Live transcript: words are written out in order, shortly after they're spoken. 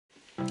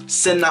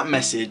Send that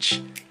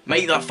message,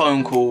 make that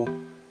phone call,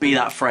 be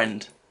that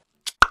friend.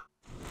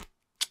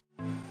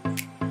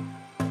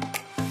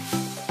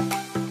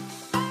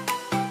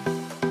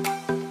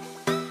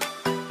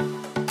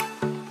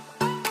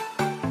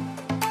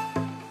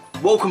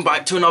 Welcome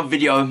back to another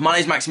video. My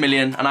name is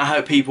Maximilian and I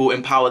help people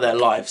empower their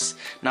lives.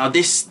 Now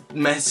this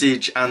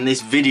message and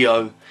this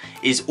video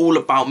is all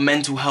about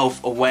Mental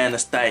Health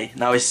Awareness Day.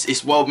 Now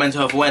it's World Mental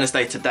Health Awareness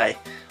Day today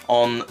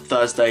on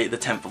Thursday the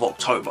 10th of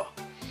October.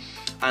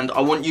 And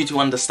I want you to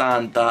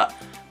understand that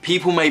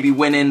people may be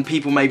winning,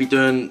 people may be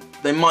doing,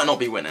 they might not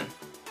be winning.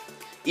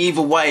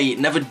 Either way,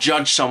 never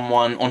judge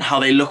someone on how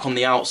they look on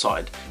the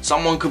outside.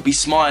 Someone could be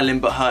smiling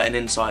but hurting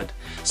inside.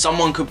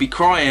 Someone could be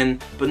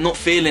crying but not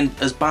feeling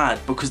as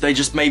bad because they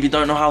just maybe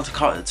don't know how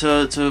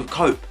to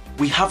cope.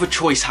 We have a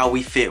choice how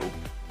we feel.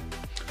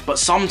 But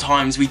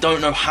sometimes we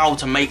don't know how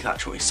to make that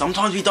choice.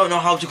 Sometimes we don't know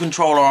how to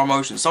control our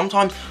emotions.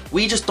 Sometimes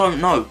we just don't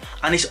know,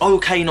 and it's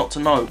okay not to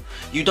know.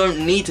 You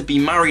don't need to be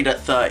married at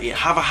 30,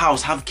 have a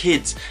house, have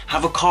kids,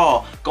 have a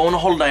car, go on a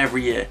holiday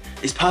every year.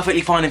 It's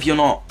perfectly fine if you're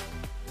not.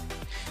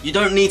 You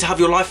don't need to have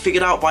your life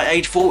figured out by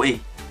age 40.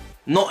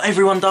 Not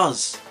everyone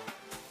does.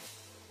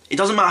 It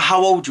doesn't matter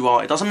how old you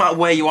are, it doesn't matter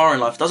where you are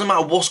in life, it doesn't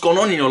matter what's gone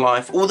on in your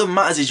life. All that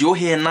matters is you're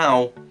here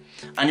now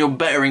and you're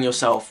bettering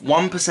yourself.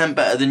 1%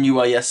 better than you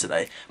were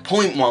yesterday.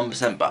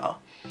 0.1% better.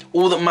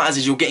 All that matters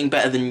is you're getting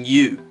better than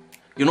you.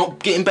 You're not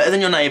getting better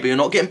than your neighbour, you're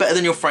not getting better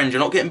than your friend,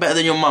 you're not getting better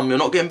than your mum, you're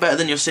not getting better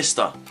than your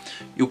sister.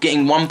 You're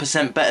getting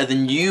 1% better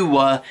than you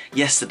were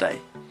yesterday.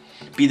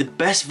 Be the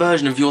best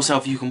version of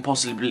yourself you can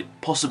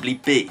possibly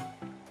be.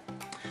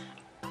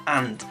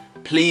 And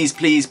please,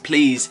 please,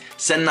 please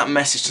send that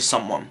message to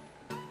someone.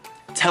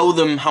 Tell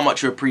them how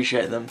much you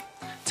appreciate them.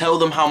 Tell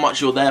them how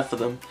much you're there for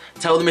them.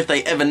 Tell them if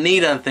they ever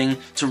need anything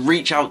to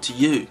reach out to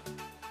you.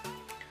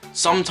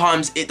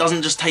 Sometimes it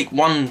doesn't just take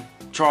one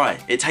try,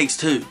 it takes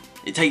 2,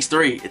 it takes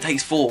 3, it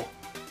takes 4.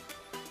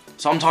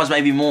 Sometimes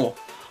maybe more.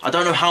 I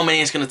don't know how many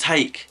it's going to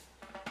take.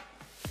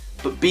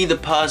 But be the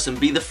person,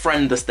 be the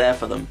friend that's there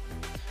for them.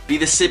 Be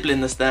the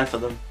sibling that's there for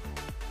them.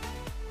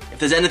 If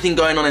there's anything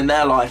going on in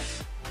their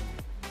life,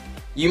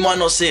 you might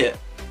not see it,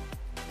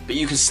 but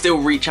you can still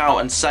reach out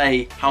and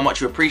say how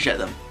much you appreciate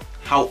them,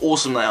 how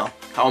awesome they are,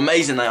 how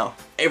amazing they are.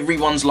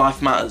 Everyone's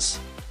life matters.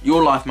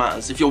 Your life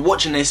matters. If you're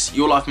watching this,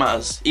 your life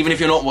matters. Even if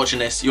you're not watching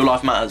this, your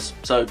life matters.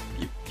 So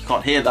you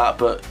can't hear that,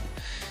 but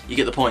you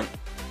get the point.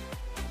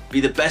 Be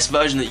the best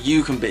version that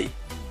you can be.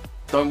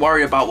 Don't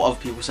worry about what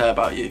other people say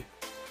about you.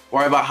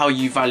 Worry about how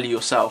you value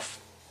yourself.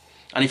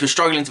 And if you're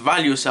struggling to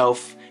value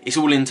yourself, it's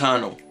all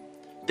internal.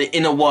 The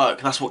inner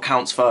work, that's what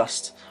counts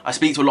first. I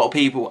speak to a lot of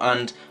people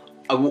and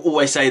I will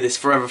always say this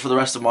forever for the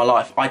rest of my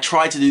life. I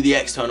try to do the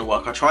external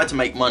work. I try to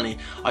make money.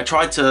 I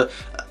try to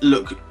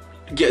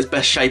get as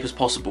best shape as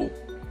possible.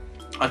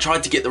 I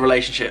tried to get the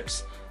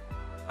relationships.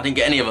 I didn't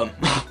get any of them.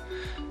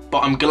 But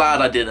I'm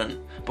glad I didn't,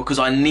 because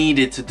I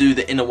needed to do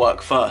the inner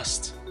work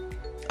first.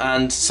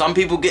 And some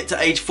people get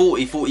to age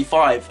 40,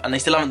 45 and they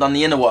still haven't done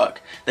the inner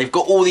work. They've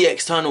got all the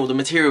external, the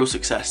material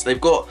success.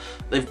 They've got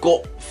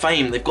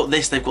fame, they've got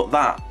this, they've got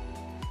that.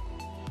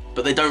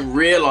 But they don't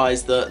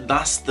realise that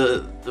that's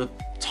the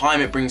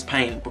time it brings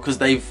pain, because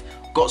they've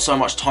got so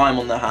much time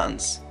on their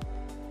hands.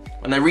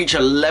 When they reach a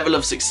level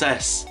of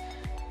success,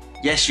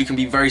 yes, you can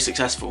be very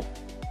successful,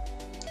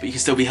 but you can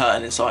still be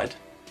hurting inside.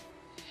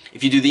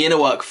 If you do the inner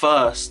work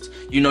first,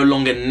 you no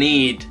longer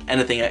need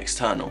anything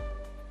external.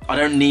 I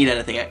don't need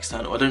anything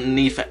external. I don't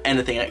need for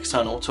anything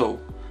external at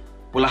all.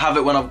 Will I have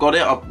it when I've got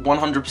it?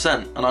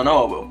 100%, and I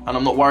know I will. And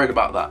I'm not worried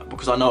about that,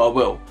 because I know I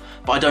will.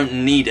 But I don't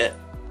need it.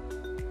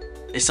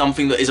 It's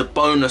something that is a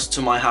bonus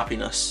to my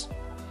happiness.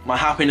 My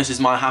happiness is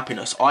my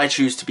happiness. I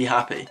choose to be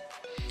happy.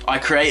 I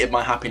created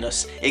my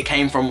happiness. It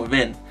came from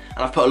within. And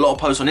I've put a lot of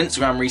posts on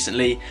Instagram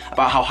recently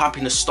about how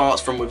happiness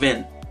starts from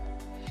within.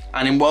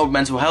 And in World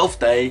Mental Health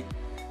Day,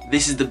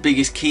 this is the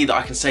biggest key that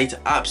I can say to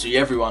absolutely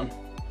everyone.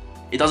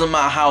 It doesn't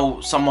matter how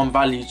someone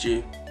values you.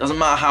 It doesn't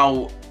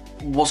matter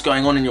what's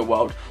going on in your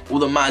world. All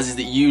that matters is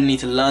that you need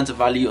to learn to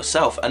value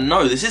yourself. And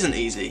no, this isn't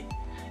easy.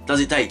 Does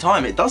it take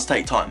time? It does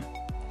take time.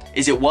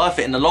 Is it worth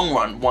it in the long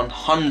run?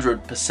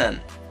 100%.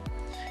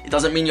 It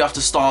doesn't mean you have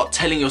to start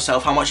telling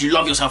yourself how much you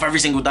love yourself every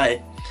single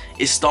day.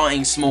 It's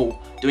starting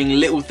small, doing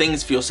little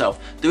things for yourself,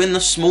 doing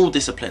the small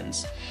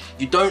disciplines.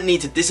 You don't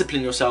need to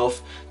discipline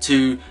yourself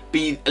to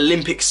be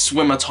Olympic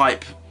swimmer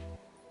type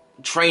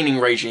training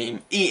regime,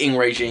 eating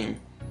regime.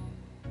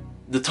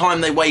 The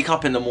time they wake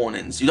up in the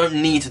mornings, you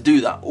don't need to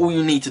do that. All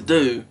you need to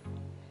do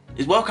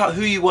is work out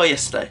who you were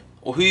yesterday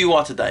or who you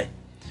are today.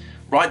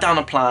 Write down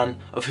a plan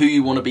of who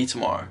you want to be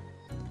tomorrow.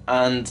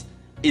 And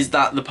is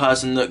that the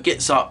person that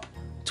gets up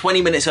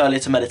 20 minutes earlier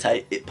to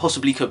meditate? It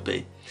possibly could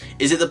be.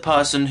 Is it the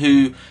person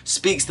who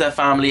speaks to their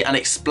family and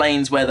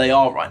explains where they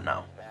are right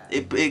now?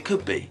 It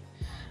could be.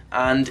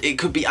 And it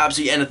could be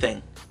absolutely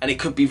anything. And it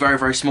could be very,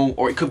 very small,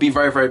 or it could be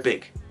very, very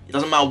big. It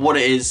doesn't matter what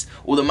it is.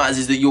 All that matters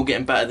is that you're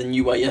getting better than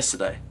you were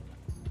yesterday.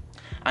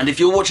 And if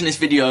you're watching this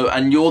video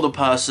and you're the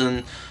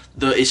person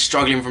that is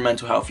struggling from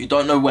mental health, you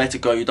don't know where to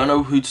go, you don't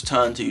know who to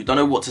turn to, you don't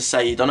know what to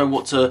say, you don't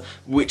know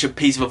which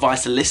piece of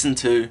advice to listen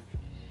to,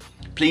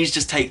 please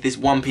just take this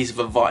one piece of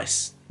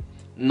advice.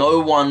 No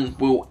one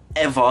will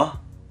ever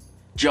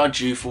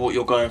judge you for what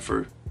you're going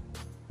through.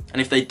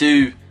 And if they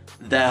do,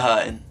 they're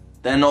hurting.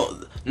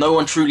 No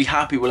one truly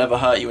happy will ever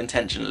hurt you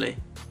intentionally.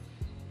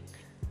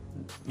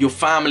 Your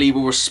family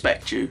will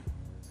respect you.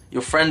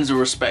 Your friends will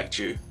respect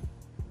you.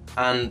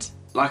 And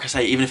like I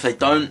say, even if they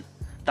don't,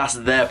 that's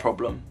their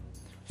problem.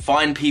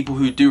 Find people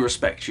who do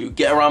respect you.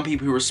 Get around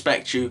people who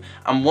respect you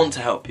and want to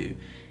help you.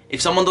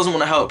 If someone doesn't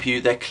want to help you,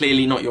 they're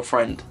clearly not your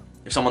friend.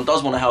 If someone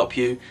does want to help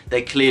you,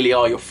 they clearly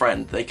are your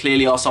friend. They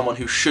clearly are someone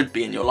who should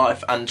be in your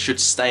life and should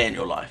stay in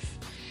your life.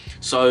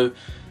 So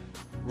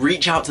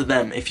reach out to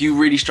them. If you're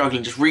really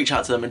struggling, just reach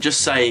out to them and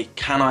just say,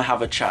 can I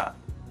have a chat?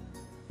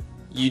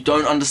 You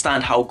don't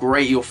understand how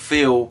great you'll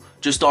feel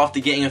just after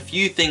getting a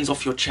few things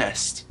off your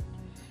chest.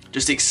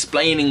 Just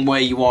explaining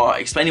where you are,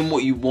 explaining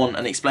what you want,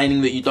 and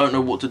explaining that you don't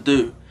know what to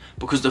do.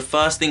 Because the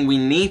first thing we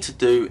need to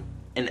do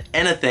in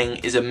anything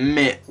is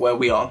admit where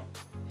we are.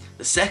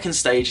 The second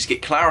stage is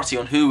get clarity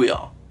on who we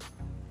are.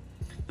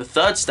 The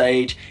third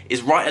stage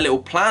is write a little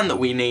plan that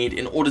we need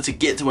in order to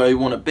get to where we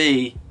want to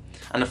be.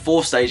 And the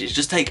fourth stage is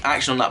just take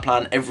action on that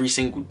plan every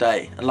single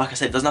day. And like I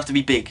said, it doesn't have to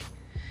be big.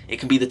 It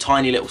can be the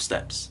tiny little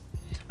steps.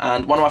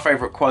 And one of my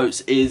favourite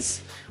quotes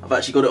is, I've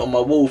actually got it on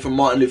my wall, from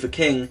Martin Luther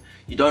King: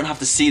 you don't have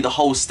to see the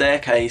whole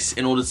staircase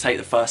in order to take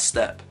the first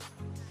step.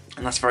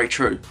 And that's very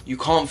true. You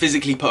can't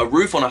physically put a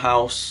roof on a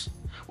house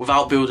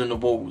without building the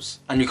walls.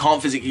 And you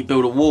can't physically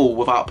build a wall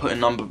without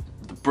putting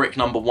brick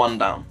number 1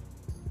 down.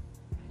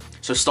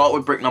 So start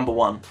with brick number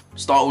 1.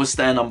 Start with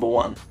stair number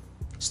 1.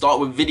 Start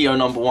with video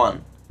number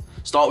 1.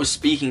 Start with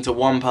speaking to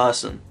one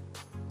person.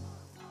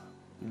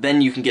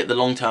 Then you can get the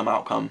long-term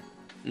outcome.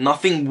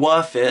 Nothing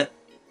worth it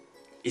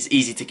is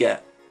easy to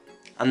get.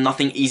 And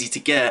nothing easy to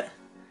get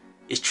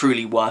is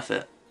truly worth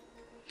it.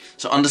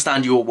 So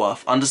understand your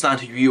worth. Understand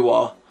who you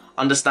are.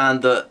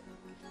 Understand that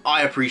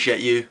I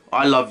appreciate you.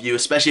 I love you.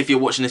 Especially if you're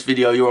watching this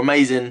video. You're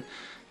amazing.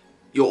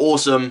 You're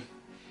awesome.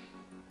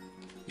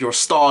 You're a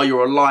star.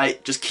 You're a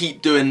light. Just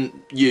keep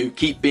doing you.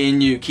 Keep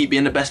being you. Keep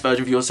being the best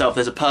version of yourself.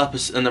 There's a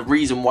purpose and a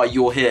reason why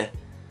you're here.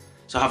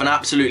 So have an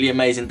absolutely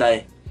amazing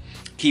day.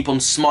 Keep on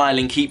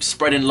smiling, keep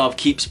spreading love,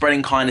 keep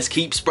spreading kindness,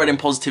 keep spreading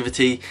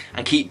positivity,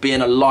 and keep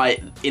being a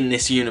light in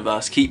this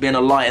universe. Keep being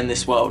a light in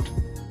this world.